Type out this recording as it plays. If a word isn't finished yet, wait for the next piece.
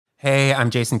Hey, I'm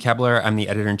Jason Kebler. I'm the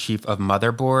editor-in-chief of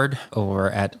Motherboard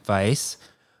over at Vice.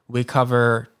 We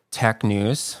cover tech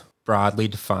news, broadly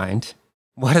defined.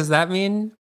 What does that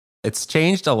mean? It's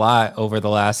changed a lot over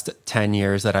the last 10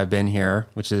 years that I've been here,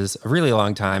 which is a really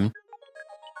long time.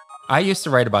 I used to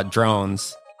write about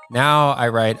drones. Now I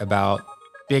write about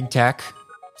big tech,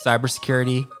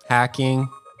 cybersecurity, hacking,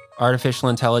 artificial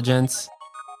intelligence,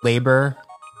 labor,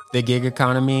 the gig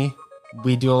economy.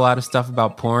 We do a lot of stuff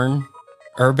about porn,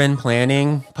 urban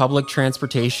planning, public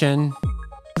transportation,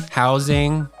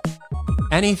 housing,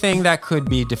 anything that could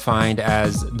be defined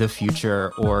as the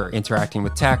future or interacting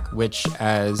with tech, which,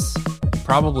 as you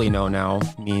probably know now,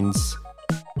 means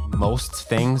most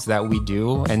things that we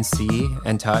do and see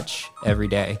and touch every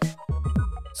day.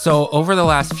 So over the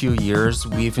last few years,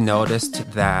 we've noticed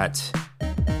that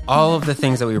all of the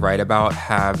things that we write about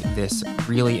have this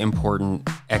really important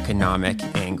economic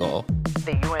angle.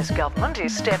 The US government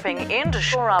is stepping in to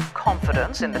shore up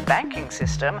confidence in the banking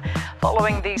system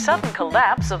following the sudden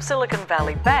collapse of Silicon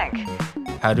Valley Bank.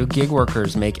 How do gig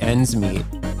workers make ends meet?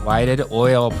 Why did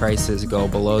oil prices go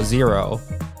below zero?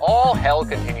 All hell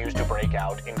continues to break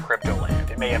out in crypto land.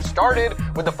 It may have started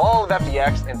with the fall of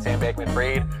FTX and Sam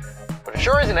Bankman-Fried, but it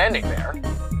sure isn't ending there.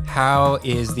 How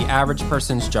is the average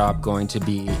person's job going to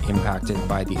be impacted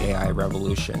by the AI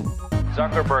revolution?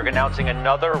 Zuckerberg announcing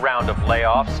another round of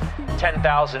layoffs,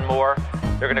 10,000 more.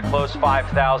 They're going to close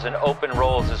 5,000 open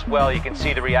roles as well. You can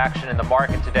see the reaction in the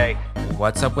market today.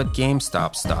 What's up with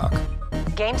GameStop stock?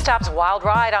 GameStop's wild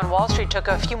ride on Wall Street took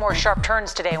a few more sharp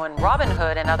turns today when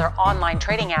Robinhood and other online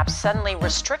trading apps suddenly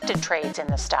restricted trades in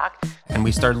the stock. And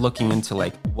we started looking into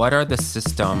what are the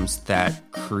systems that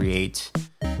create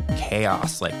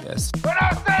chaos like this? When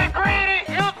I say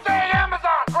greedy, you say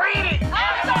Amazon. Greedy!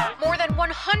 Amazon! More than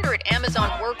 100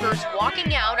 Amazon workers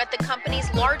walking out at the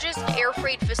company's largest air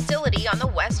freight facility on the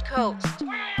West Coast.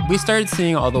 We started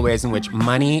seeing all the ways in which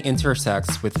money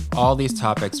intersects with all these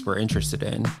topics we're interested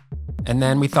in. And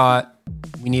then we thought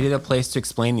we needed a place to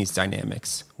explain these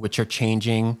dynamics, which are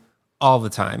changing all the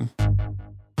time.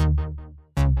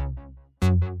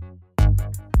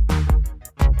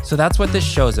 So that's what this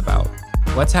show's about.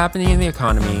 What's happening in the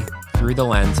economy through the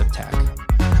lens of tech.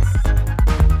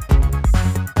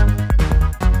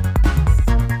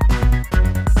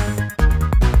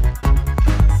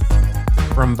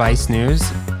 From Vice News,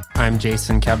 I'm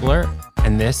Jason Kebler,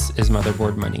 and this is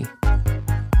Motherboard Money.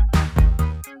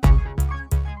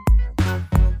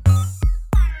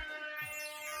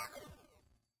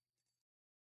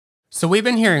 So we've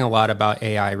been hearing a lot about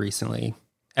AI recently.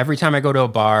 Every time I go to a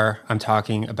bar, I'm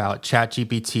talking about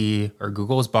ChatGPT or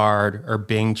Google's Bard or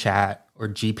Bing Chat or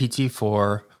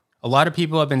GPT-4. A lot of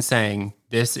people have been saying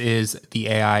this is the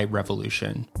AI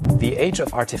revolution. The age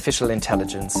of artificial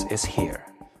intelligence is here.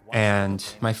 And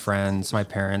my friends, my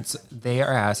parents, they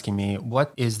are asking me,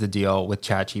 what is the deal with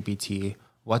ChatGPT?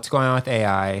 What's going on with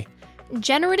AI?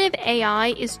 Generative AI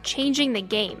is changing the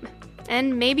game,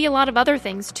 and maybe a lot of other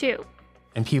things too.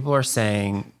 And people are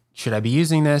saying, should I be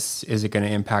using this? Is it going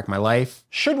to impact my life?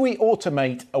 Should we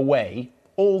automate away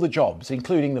all the jobs,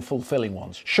 including the fulfilling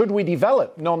ones? Should we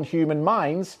develop non-human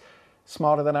minds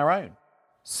smarter than our own?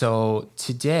 So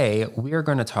today, we are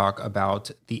going to talk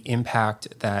about the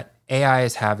impact that AI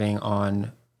is having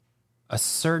on a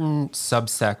certain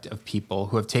subsect of people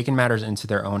who have taken matters into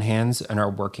their own hands and are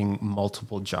working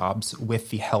multiple jobs with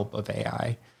the help of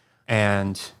AI.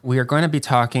 And we are going to be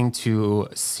talking to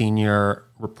senior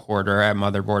reporter at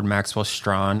Motherboard, Maxwell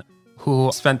Strawn,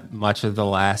 who spent much of the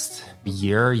last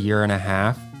year and a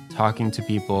half talking to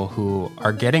people who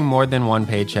are getting more than one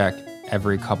paycheck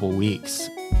every couple weeks.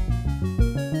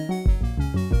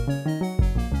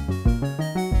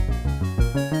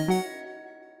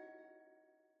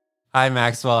 Hi,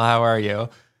 Maxwell. How are you?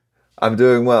 I'm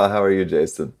doing well. How are you,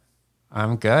 Jason?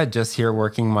 I'm good. Just here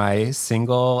working my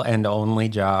single and only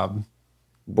job.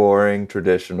 Boring,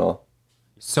 traditional.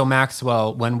 So,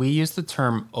 Maxwell, when we use the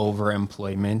term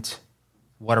overemployment,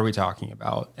 what are we talking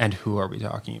about? And who are we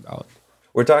talking about?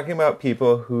 We're talking about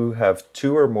people who have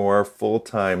 2 or more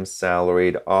full-time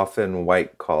salaried, often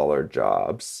white-collar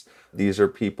jobs. These are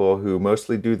people who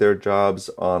mostly do their jobs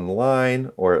online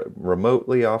or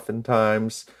remotely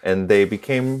oftentimes, and they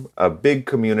became a big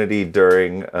community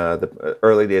during the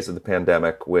early days of the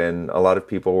pandemic when a lot of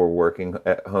people were working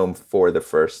at home for the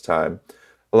first time.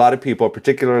 A lot of people,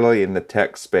 particularly in the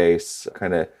tech space,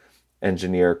 kind of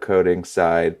engineer coding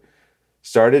side,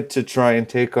 started to try and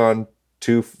take on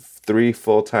 2-3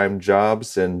 full-time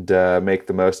jobs and make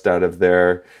the most out of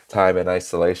their time in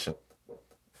isolation.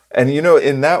 And,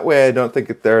 in that way, I don't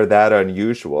think they're that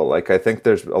unusual. I think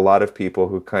there's a lot of people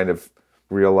who kind of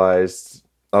realized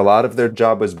a lot of their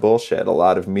job was bullshit. A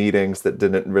lot of meetings that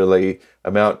didn't really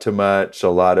amount to much. A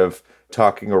lot of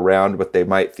talking around what they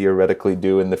might theoretically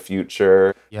do in the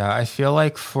future. Yeah, I feel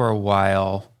like for a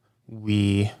while,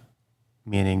 we,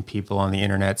 meaning people on the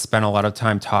internet, spent a lot of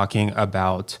time talking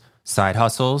about side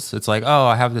hustles. It's like, oh,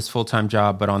 I have this full-time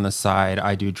job, but on the side,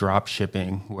 I do drop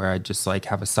shipping where I just like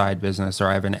have a side business, or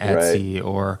I have an Etsy,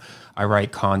 or I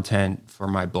write content for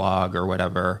my blog or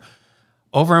whatever.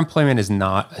 Overemployment is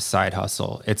not a side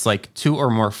hustle. It's like 2 or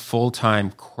more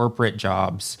full-time corporate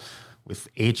jobs with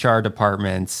HR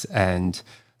departments and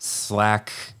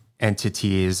Slack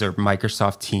entities or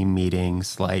Microsoft team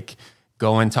meetings, like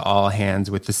go into all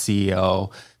hands with the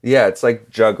CEO. Yeah, it's like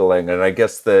juggling. And I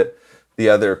guess that the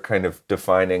other kind of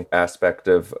defining aspect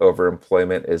of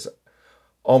overemployment is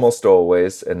almost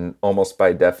always, and almost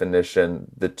by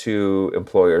definition, the two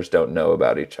employers don't know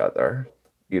about each other.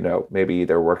 Maybe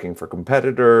they're working for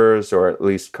competitors or at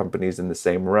least companies in the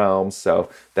same realm. So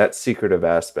that secretive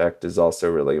aspect is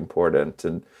also really important,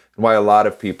 and why a lot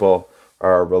of people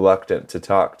are reluctant to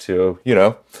talk to,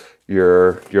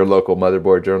 your local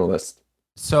motherboard journalist.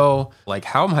 So, like,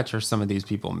 how much are some of these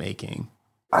people making?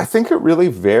 I think it really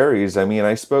varies. I mean,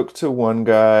 I spoke to one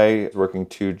guy working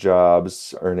 2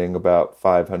 jobs, earning about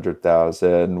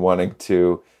 500,000, wanting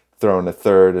to throw in a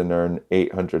third and earn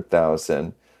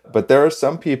 800,000. But there are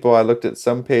some people, I looked at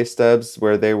some pay stubs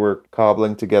where they were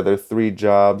cobbling together 3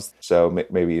 jobs. So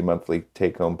maybe a monthly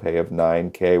take-home pay of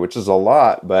 $9K, which is a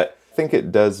lot, but I think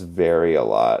it does vary a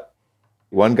lot.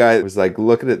 One guy was like,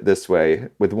 look at it this way.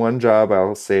 With one job,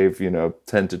 I'll save, 10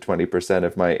 to 20%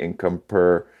 of my income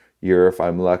per year if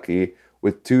I'm lucky.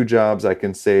 With 2 jobs, I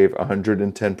can save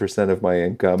 110% of my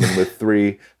income. And with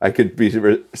 3, I could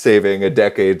be saving a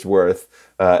decade's worth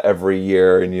every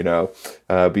year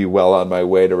and, be well on my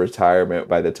way to retirement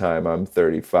by the time I'm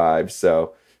 35.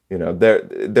 So,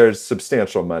 there's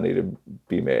substantial money to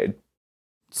be made.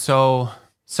 So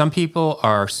some people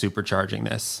are supercharging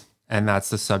this, and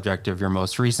that's the subject of your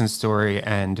most recent story.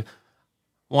 And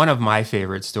one of my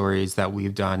favorite stories that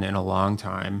we've done in a long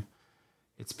time.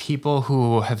 It's people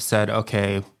who have said,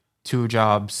 okay, 2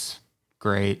 jobs,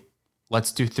 great.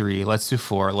 Let's do 3, let's do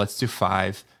 4, let's do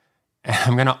 5. And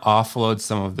I'm going to offload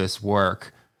some of this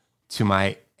work to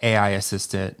my AI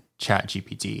assistant,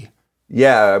 ChatGPT.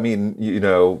 Yeah, I mean,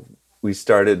 we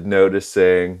started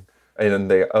noticing in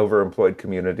the overemployed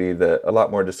community that a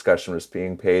lot more discussion was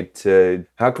being paid to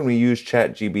how can we use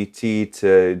ChatGPT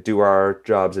to do our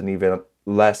jobs in even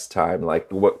less time?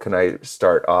 Like, what can I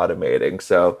start automating?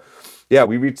 So yeah,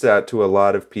 we reached out to a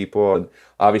lot of people, and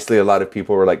obviously a lot of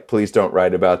people were like, please don't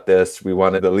write about this. We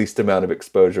wanted the least amount of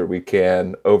exposure we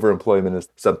can. Overemployment is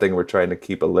something we're trying to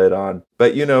keep a lid on.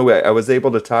 But, I was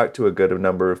able to talk to a good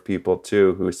number of people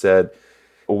too who said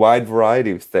a wide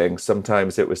variety of things.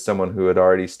 Sometimes it was someone who had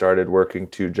already started working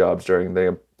 2 jobs during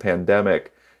the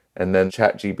pandemic, and then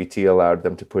ChatGPT allowed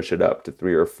them to push it up to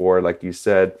 3 or 4, like you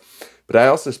said. But I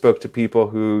also spoke to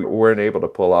people who weren't able to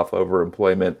pull off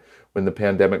overemployment when the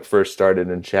pandemic first started,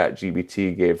 and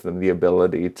ChatGPT gave them the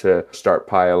ability to start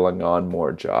piling on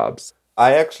more jobs.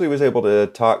 I actually was able to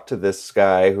talk to this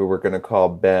guy who we're going to call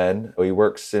Ben. He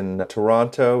works in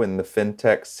Toronto in the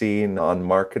fintech scene on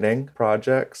marketing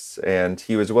projects, and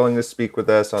he was willing to speak with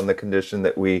us on the condition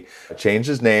that we change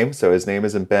his name, so his name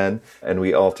isn't Ben, and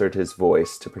we altered his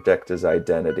voice to protect his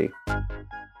identity.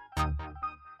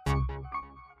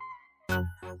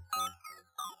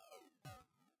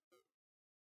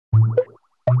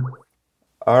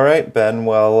 All right, Ben.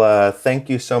 Well, thank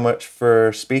you so much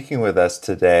for speaking with us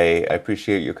today. I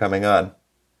appreciate you coming on.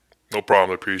 No problem.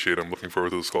 I appreciate it. I'm looking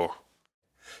forward to this call.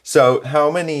 So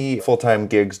how many full-time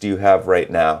gigs do you have right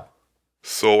now?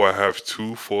 So I have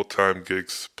 2 full-time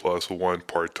gigs plus 1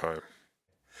 part-time.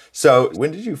 So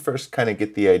when did you first kind of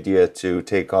get the idea to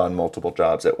take on multiple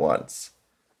jobs at once?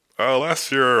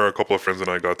 Last year, a couple of friends and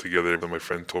I got together, and my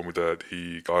friend told me that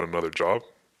he got another job.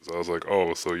 So I was like,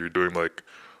 oh, so you're doing like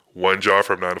one job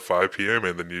from 9 to 5 p.m.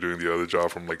 and then you're doing the other job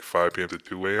from like 5 p.m. to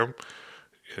 2 a.m.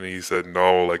 And he said,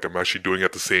 no, like I'm actually doing it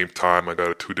at the same time. I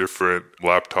got 2 different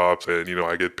laptops and,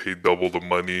 I get paid double the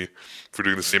money for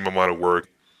doing the same amount of work.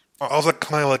 I was like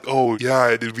kind of like, oh yeah,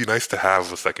 it'd be nice to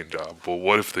have a second job, but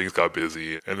what if things got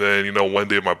busy? And then, one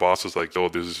day my boss was like, oh,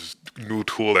 there's this new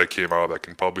tool that came out that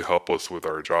can probably help us with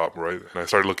our job, right? And I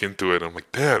started looking into it and I'm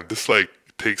like, damn, this like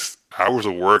takes hours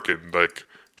of work and like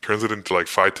turns it into like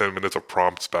 5-10 minutes of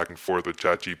prompts back and forth with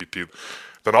ChatGPT.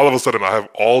 Then all of a sudden I have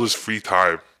all this free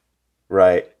time.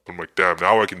 Right. I'm like, damn,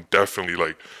 now I can definitely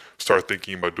like start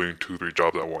thinking about doing 2-3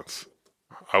 jobs at once.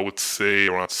 I would say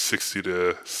around 60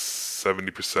 to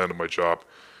 70% of my job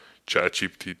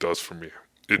ChatGPT does for me.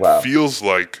 It feels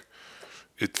like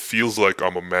it feels like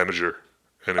I'm a manager.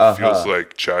 And it feels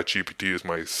like ChatGPT is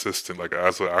my assistant, like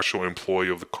as an actual employee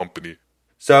of the company.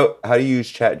 So how do you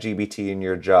use ChatGPT in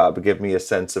your job? Give me a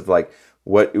sense of like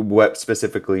what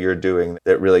specifically you're doing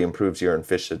that really improves your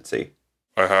efficiency.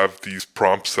 I have these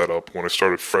prompts set up when I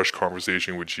start a fresh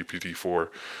conversation with GPT-4.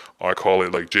 I call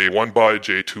it like J1 bot,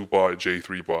 J2 bot,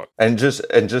 J3 bot. And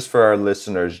just for our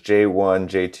listeners, J1,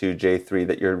 J2, J3,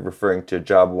 that you're referring to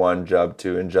job 1, job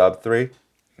 2, and job 3?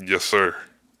 Yes, sir.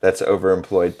 That's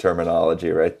overemployed terminology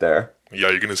right there. Yeah,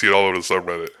 you're going to see it all over the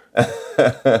subreddit.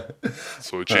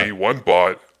 So J1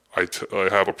 bot, I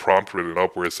have a prompt written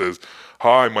up where it says,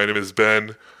 "Hi, my name is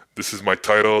Ben. This is my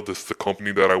title. This is the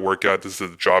company that I work at. This is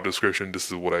the job description.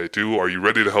 This is what I do. Are you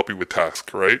ready to help me with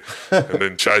tasks?" Right? And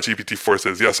then ChatGPT-4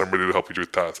 says, "Yes, I'm ready to help you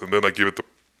with tasks." And then I give it the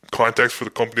context for the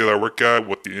company that I work at,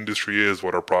 what the industry is,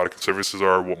 what our product and services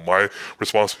are, what my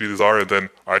responsibilities are, and then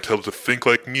I tell it to think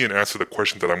like me and answer the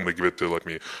question that I'm going to give it to like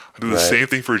me. I do the same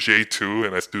thing for J2,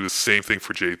 and I do the same thing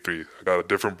for J3. I got a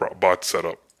different bot set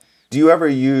up. Do you ever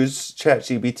use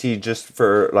ChatGPT just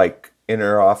for like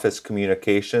inner office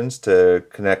communications to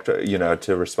connect,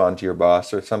 to respond to your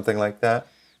boss or something like that?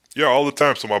 Yeah, all the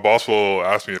time. So my boss will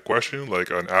ask me a question, like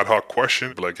an ad hoc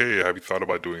question, like, "Hey, have you thought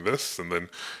about doing this?" And then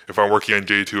if I'm working on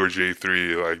J2 or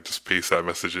J3, I just paste that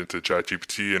message into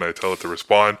ChatGPT and I tell it to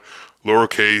respond.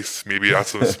 Lowercase, maybe add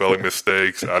some spelling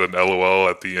mistakes, add an LOL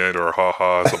at the end or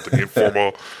haha, something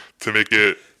informal to make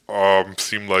it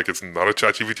seem like it's not a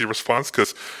ChatGPT response.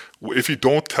 Because if you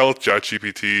don't tell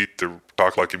ChatGPT to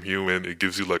talk like a human, it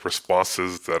gives you like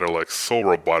responses that are like so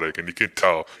robotic, and you can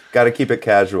tell. Got to keep it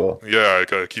casual. Yeah, I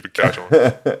gotta keep it casual.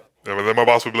 And then my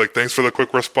boss would be like, "Thanks for the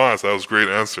quick response. That was a great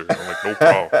answer." I'm like, "No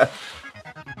problem."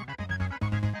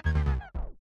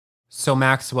 So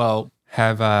Maxwell,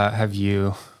 have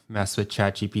you messed with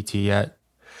ChatGPT yet?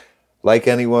 Like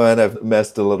anyone, I've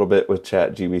messed a little bit with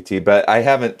ChatGPT, but I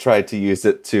haven't tried to use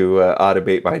it to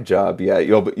automate my job yet.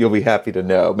 You'll be happy to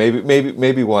know.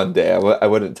 Maybe one day. I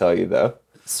wouldn't tell you though.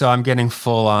 So I'm getting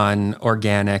full on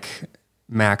organic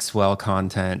Maxwell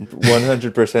content.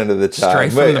 100% of the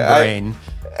time. Straight from the brain.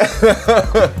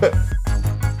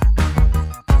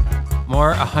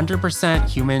 More 100%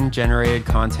 human generated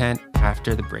content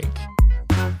after the break.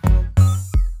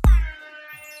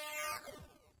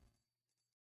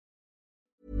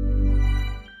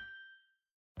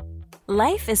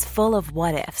 Life is full of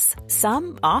what-ifs.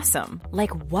 Some awesome,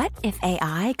 like what if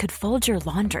AI could fold your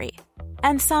laundry?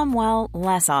 And some, well,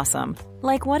 less awesome,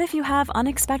 like what if you have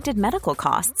unexpected medical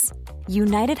costs?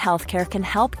 United Healthcare can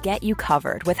help get you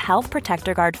covered with Health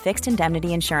Protector Guard fixed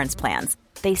indemnity insurance plans.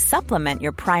 They supplement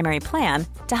your primary plan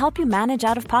to help you manage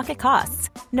out-of-pocket costs.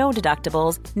 No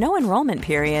deductibles, no enrollment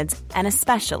periods, and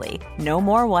especially no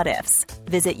more what-ifs.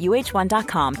 Visit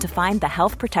uh1.com to find the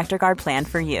Health Protector Guard plan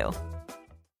for you.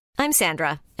 I'm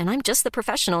Sandra, and I'm just the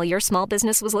professional your small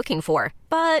business was looking for.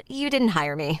 But you didn't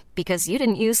hire me because you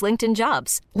didn't use LinkedIn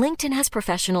Jobs. LinkedIn has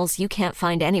professionals you can't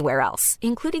find anywhere else,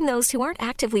 including those who aren't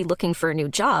actively looking for a new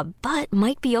job, but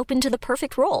might be open to the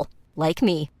perfect role, like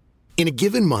me. In a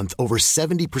given month, over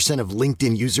 70% of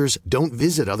LinkedIn users don't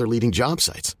visit other leading job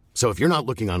sites. So if you're not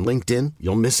looking on LinkedIn,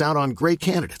 you'll miss out on great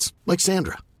candidates like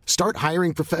Sandra. Start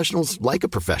hiring professionals like a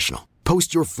professional.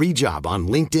 Post your free job on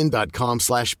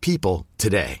linkedin.com/people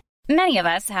today. Many of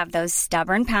us have those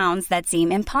stubborn pounds that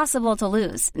seem impossible to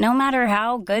lose, no matter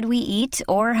how good we eat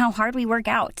or how hard we work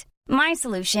out. My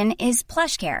solution is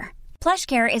PlushCare.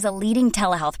 PlushCare is a leading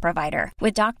telehealth provider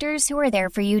with doctors who are there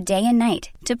for you day and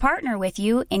night to partner with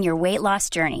you in your weight loss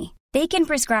journey. They can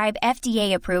prescribe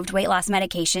FDA-approved weight loss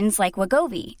medications like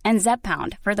Wegovy and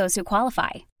Zepbound for those who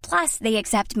qualify. Plus, they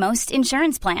accept most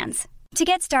insurance plans. To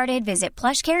get started, visit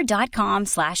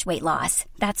plushcare.com/weightloss.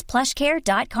 That's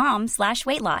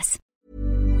plushcare.com/weightloss.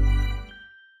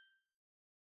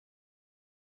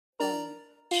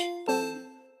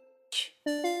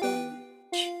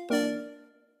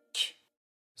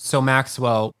 So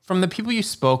Maxwell, from the people you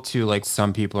spoke to, like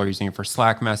some people are using it for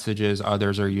Slack messages,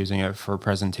 others are using it for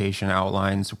presentation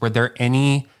outlines. Were there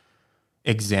any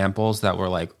examples that were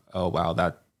like, oh, wow,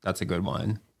 that's a good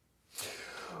one?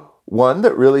 One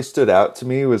that really stood out to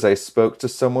me was I spoke to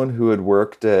someone who had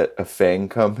worked at a FANG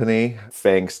company.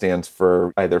 FANG stands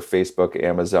for either Facebook,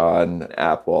 Amazon,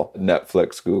 Apple,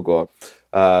 Netflix, Google.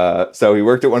 So he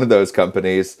worked at one of those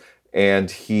companies,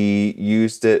 and he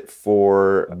used it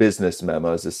for business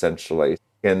memos, essentially.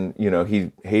 And,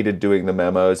 he hated doing the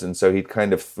memos, and so he'd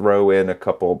kind of throw in a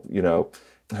couple,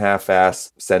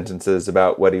 half-assed sentences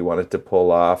about what he wanted to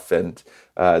pull off, and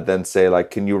then say,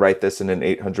 like, can you write this in an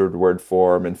 800-word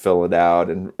form and fill it out?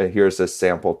 And here's a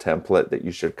sample template that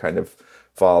you should kind of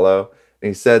follow.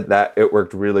 He said that it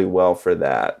worked really well for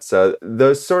that. So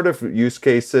those sort of use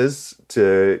cases,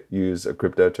 to use a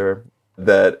crypto term,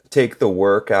 that take the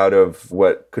work out of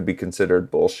what could be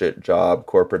considered bullshit job,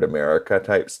 corporate America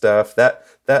type stuff,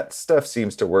 that stuff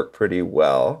seems to work pretty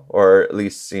well, or at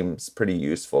least seems pretty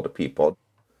useful to people.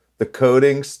 The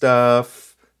coding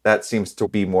stuff, that seems to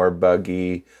be more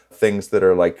buggy. Things that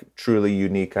are like truly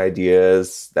unique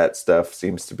ideas, that stuff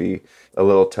seems to be a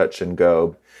little touch and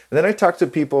go. And then I talked to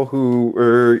people who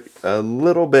were a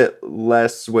little bit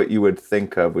less what you would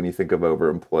think of when you think of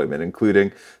overemployment,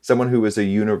 including someone who was a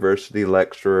university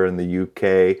lecturer in the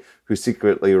UK who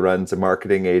secretly runs a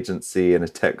marketing agency and a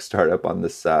tech startup on the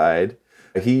side.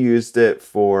 He used it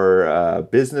for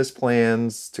business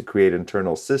plans, to create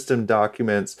internal system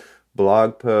documents,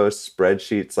 blog posts,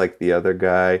 spreadsheets like the other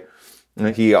guy.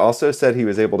 And he also said he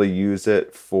was able to use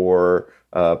it for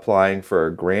applying for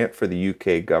a grant for the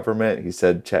UK government. He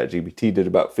said ChatGPT did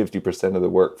about 50% of the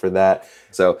work for that.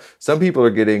 So some people are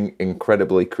getting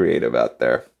incredibly creative out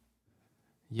there.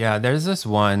 Yeah, there's this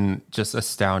one just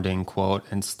astounding quote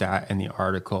and stat in the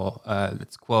article.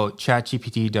 It's quote,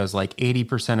 ChatGPT does like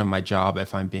 80% of my job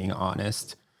if I'm being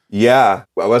honest. Yeah,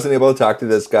 I wasn't able to talk to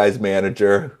this guy's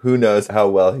manager. Who knows how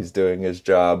well he's doing his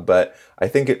job, but I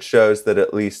think it shows that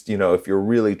at least, if you're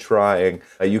really trying,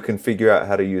 you can figure out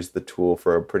how to use the tool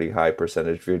for a pretty high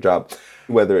percentage of your job.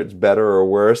 Whether it's better or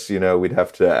worse, we'd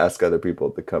have to ask other people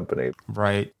at the company.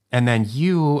 Right. And then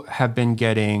you have been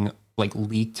getting like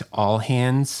leaked all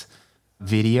hands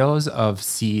videos of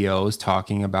CEOs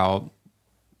talking about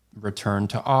return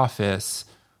to office,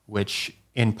 which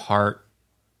in part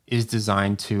is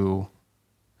designed to,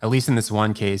 at least in this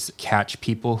one case, catch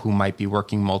people who might be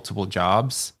working multiple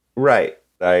jobs. Right.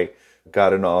 I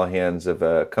got an all hands of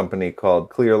a company called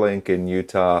Clearlink in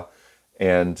Utah,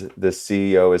 and the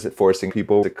CEO is forcing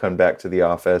people to come back to the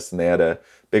office, and they had a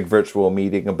big virtual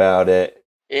meeting about it.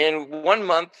 In 1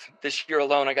 month this year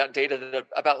alone, I got data that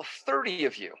about 30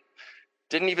 of you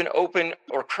didn't even open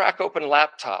or crack open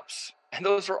laptops. And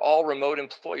those are all remote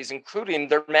employees, including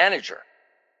their manager.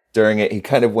 During it, he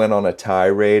kind of went on a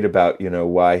tirade about,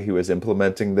 why he was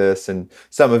implementing this. And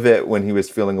some of it, when he was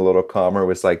feeling a little calmer,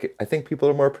 was like, I think people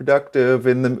are more productive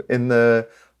in the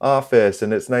office,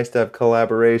 and it's nice to have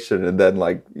collaboration. And then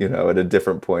at a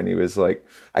different point, he was like,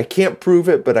 I can't prove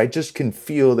it, but I just can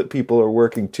feel that people are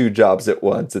working 2 jobs at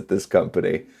once at this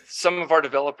company. Some of our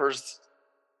developers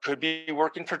could be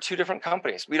working for 2 different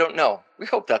companies. We don't know. We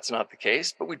hope that's not the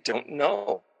case, but we don't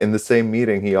know. In the same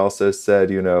meeting, he also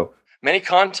said, many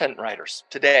content writers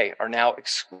today are now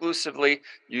exclusively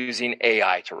using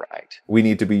AI to write. We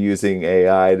need to be using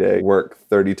AI to work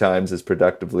 30 times as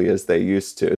productively as they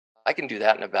used to. I can do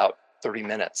that in about 30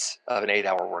 minutes of an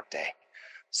 8-hour workday.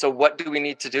 So what do we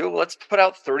need to do? Well, let's put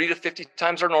out 30 to 50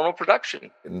 times our normal production.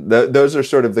 Those are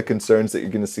sort of the concerns that you're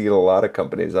going to see in a lot of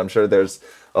companies. I'm sure there's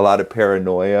a lot of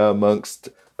paranoia amongst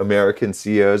American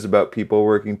CEOs about people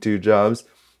working 2 jobs.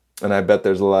 And I bet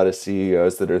there's a lot of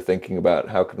CEOs that are thinking about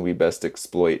how can we best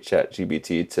exploit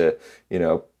ChatGPT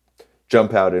to,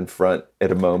 jump out in front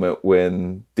at a moment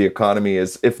when the economy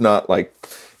is, if not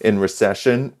in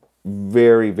recession,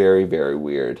 very, very, very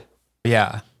weird.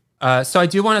 Yeah. So I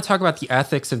do want to talk about the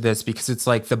ethics of this, because it's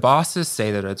like the bosses say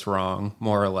that it's wrong,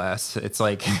 more or less. It's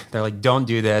like, they're like, don't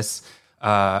do this.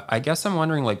 I guess I'm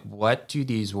wondering, what do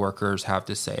these workers have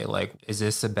to say? Is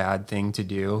this a bad thing to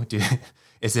do?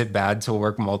 Is it bad to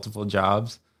work multiple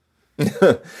jobs?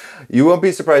 You won't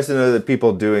be surprised to know that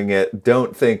people doing it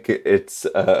don't think it's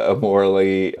a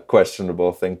morally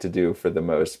questionable thing to do for the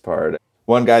most part.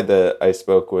 One guy that I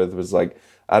spoke with was like,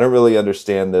 I don't really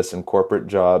understand this. In corporate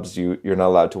jobs, you're not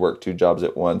allowed to work 2 jobs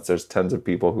at once. There's tons of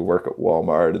people who work at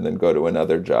Walmart and then go to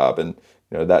another job, and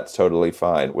that's totally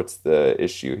fine. What's the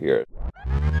issue here?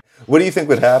 What do you think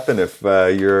would happen if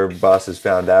your bosses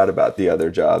found out about the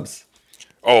other jobs?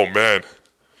 Oh, man.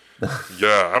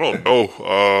 Yeah, I don't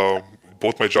know.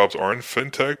 Both my jobs are in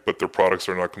fintech, but their products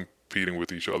are not competing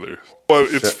with each other.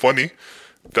 But it's funny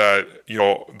that,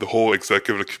 the whole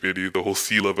executive committee, the whole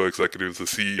C-level executives, the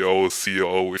CEO,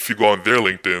 COO, if you go on their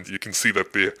LinkedIn, you can see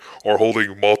that they are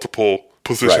holding multiple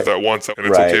positions at once, and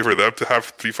it's okay for them to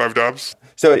have 3-5 jobs.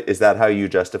 So is that how you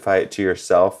justify it to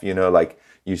yourself?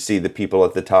 You see the people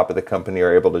at the top of the company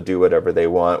are able to do whatever they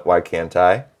want. Why can't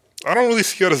I? I don't really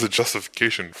see it as a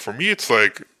justification. For me, it's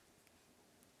like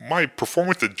my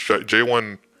performance at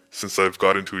J1 since I've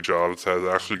gotten 2 jobs has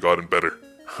actually gotten better.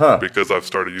 Because I've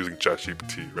started using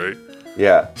ChatGPT, right?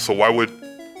 Yeah. So why would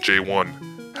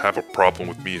J1 have a problem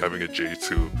with me having a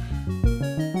J2?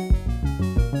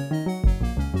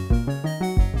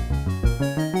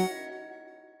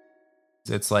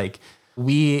 It's like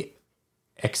we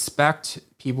expect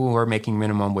people who are making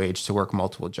minimum wage to work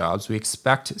multiple jobs. We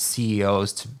expect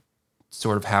CEOs to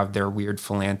sort of have their weird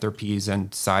philanthropies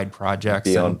and side projects.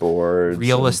 Be on board.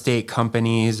 Real estate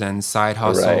companies and side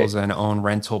hustles and own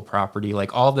rental property,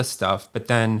 like all this stuff. But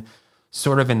then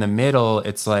sort of in the middle,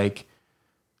 it's like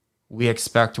we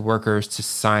expect workers to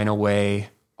sign away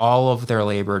all of their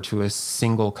labor to a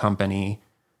single company,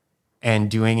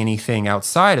 and doing anything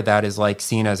outside of that is like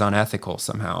seen as unethical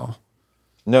somehow.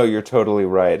 No, you're totally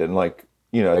right. And like,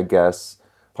 you know, I guess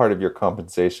part of your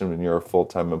compensation when you're a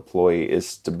full-time employee is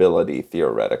stability,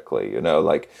 theoretically. You know,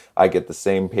 like I get the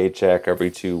same paycheck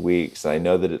every 2 weeks. And I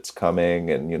know that it's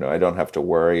coming, and, you know, I don't have to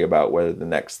worry about whether the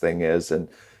next thing is. And,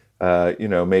 you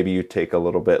know, maybe you take a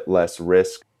little bit less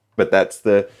risk, but that's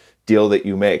the deal that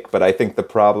you make. But I think the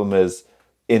problem is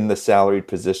in the salaried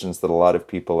positions that a lot of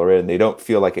people are in, they don't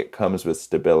feel like it comes with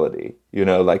stability. You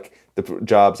know, like the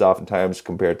jobs oftentimes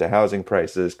compared to housing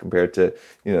prices, compared to,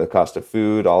 you know, the cost of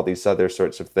food, all these other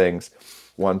sorts of things,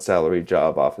 one salary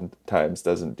job oftentimes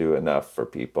doesn't do enough for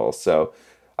people. So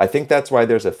I think that's why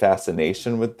there's a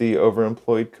fascination with the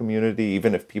overemployed community.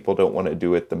 Even if people don't want to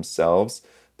do it themselves,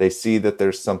 they see that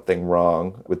there's something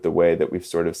wrong with the way that we've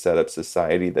sort of set up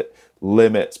society that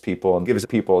limits people and gives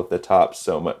people at the top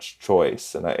so much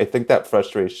choice. And I think that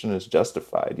frustration is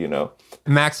justified, you know.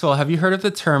 Maxwell, have you heard of the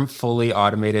term fully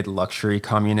automated luxury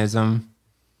communism?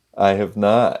 I have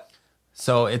not.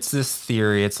 So it's this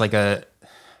theory. It's like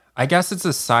I guess it's a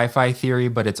sci-fi theory,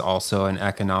 but it's also an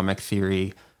economic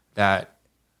theory that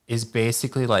is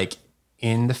basically like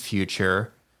in the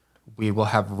future, we will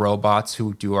have robots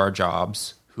who do our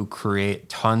jobs, who create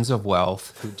tons of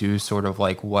wealth, who do sort of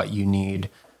like what you need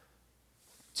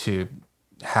to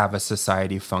have a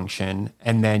society function.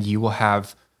 And then you will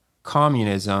have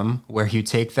communism, where you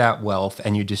take that wealth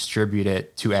and you distribute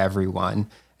it to everyone,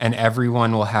 and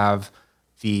everyone will have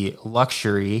the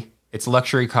luxury. It's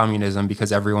luxury communism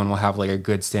because everyone will have like a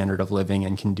good standard of living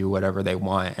and can do whatever they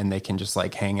want, and they can just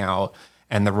like hang out,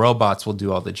 and the robots will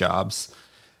do all the jobs.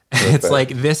 It's like,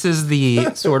 this is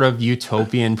the sort of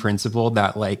utopian principle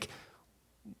that like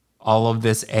all of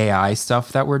this AI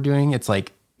stuff that we're doing, it's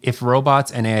like, if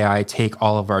robots and AI take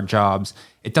all of our jobs,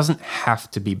 it doesn't have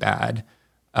to be bad.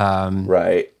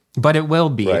 Right. But it will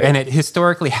be. Right. And it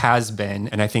historically has been.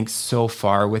 And I think so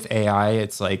far with AI,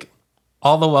 it's like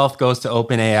all the wealth goes to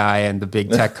OpenAI and the big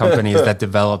tech companies that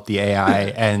develop the AI.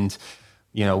 And,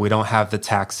 you know, we don't have the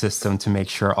tax system to make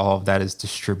sure all of that is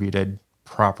distributed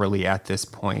properly at this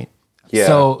point. Yeah.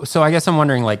 So I guess I'm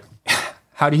wondering, like,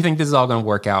 how do you think this is all going to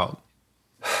work out?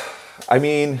 I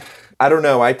mean, I don't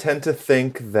know. I tend to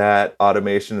think that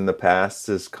automation in the past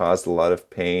has caused a lot of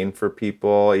pain for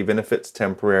people, even if it's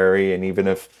temporary and even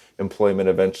if employment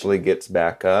eventually gets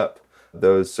back up.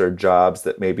 Those are jobs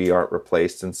that maybe aren't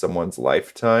replaced in someone's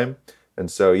lifetime.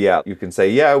 And so, yeah, you can say,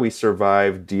 yeah, we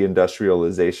survived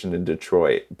deindustrialization in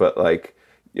Detroit. But like,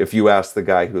 if you ask the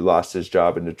guy who lost his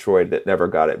job in Detroit that never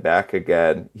got it back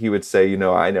again, he would say, you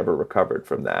know, I never recovered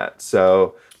from that.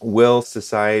 So will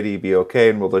society be okay,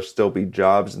 and will there still be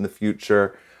jobs in the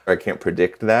future? I can't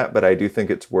predict that, but I do think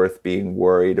it's worth being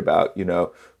worried about, you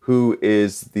know, who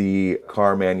is the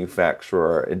car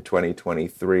manufacturer in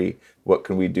 2023? What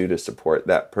can we do to support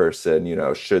that person? You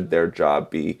know, should their job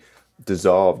be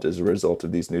dissolved as a result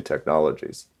of these new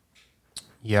technologies?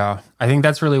 Yeah, I think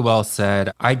that's really well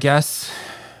said. I guess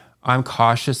I'm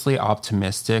cautiously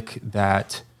optimistic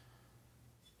that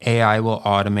AI will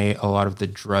automate a lot of the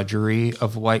drudgery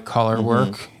of white collar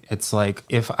work. It's like,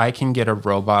 if I can get a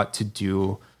robot to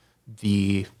do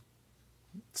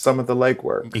some of the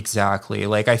legwork. Exactly.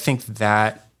 Like, I think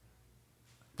that's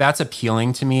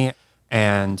appealing to me.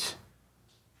 And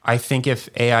I think if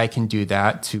AI can do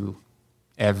that to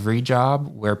every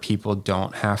job, where people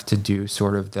don't have to do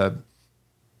sort of the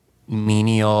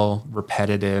menial,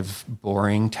 repetitive,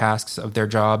 boring tasks of their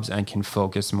jobs and can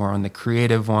focus more on the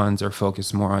creative ones, or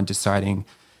focus more on deciding,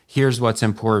 here's what's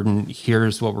important,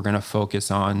 here's what we're going to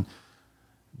focus on,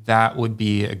 that would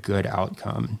be a good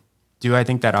outcome. Do I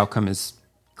think that outcome is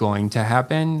going to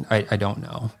happen? I don't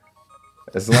know.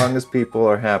 As long as people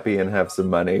are happy and have some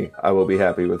money, I will be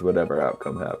happy with whatever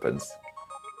outcome happens.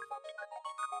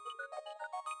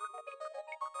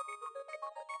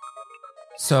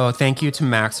 So thank you to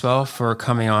Maxwell for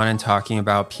coming on and talking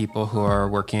about people who are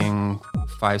working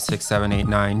 5, 6, 7, 8,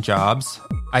 9 jobs.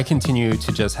 I continue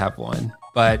to just have one.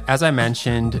 But as I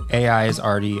mentioned, AI is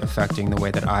already affecting the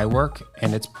way that I work,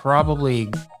 and it's probably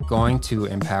going to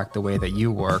impact the way that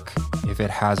you work if it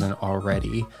hasn't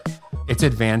already. It's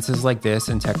advances like this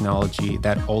in technology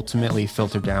that ultimately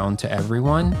filter down to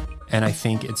everyone And I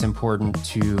think it's important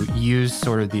to use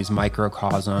sort of these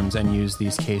microcosms and use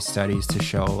these case studies to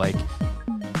show, like,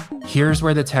 here's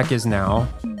where the tech is now,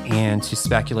 and to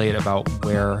speculate about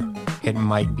where it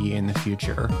might be in the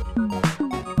future.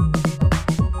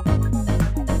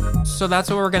 So that's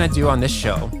what we're going to do on this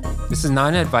show. This is not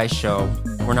an advice show.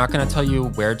 We're not going to tell you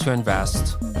where to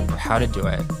invest or how to do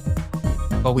it.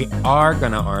 But we are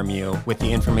going to arm you with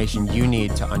the information you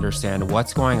need to understand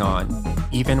what's going on,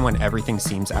 even when everything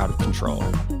seems out of control.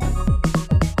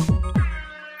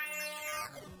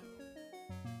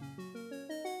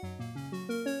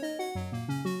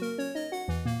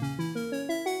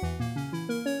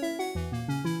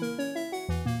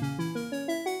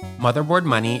 Motherboard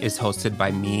Money is hosted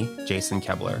by me, Jason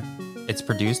Kebler. It's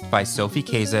produced by Sophie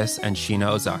Kazis and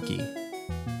Sheena Ozaki.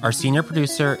 Our senior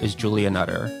producer is Julia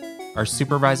Nutter. Our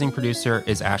supervising producer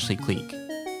is Ashley Kleek.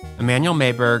 Emmanuel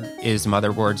Mayberg is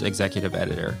Motherboard's executive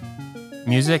editor.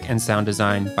 Music and sound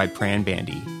design by Pran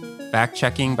Bandy.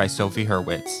 Fact-checking by Sophie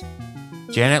Hurwitz.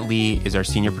 Janet Lee is our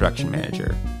senior production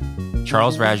manager.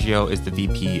 Charles Raggio is the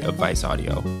VP of Vice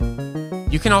Audio.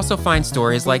 You can also find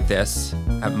stories like this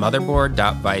at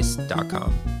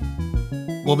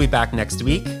motherboard.vice.com. We'll be back next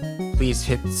week. Please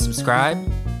hit subscribe.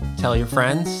 Tell your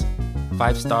friends.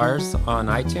 5 stars on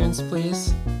iTunes,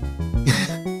 please.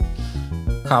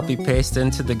 Copy paste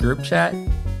into the group chat.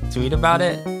 Tweet about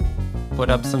it. Put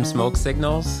up some smoke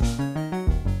signals.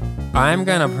 I'm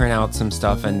gonna print out some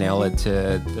stuff and nail it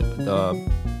to the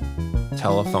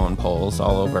telephone poles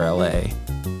all over LA.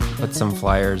 Put some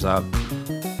flyers up.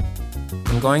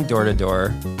 I'm going door to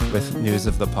door with news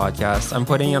of the podcast. I'm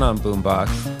putting it on Boombox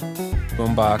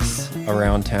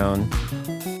around town.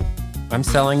 I'm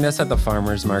selling this at the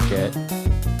farmer's market.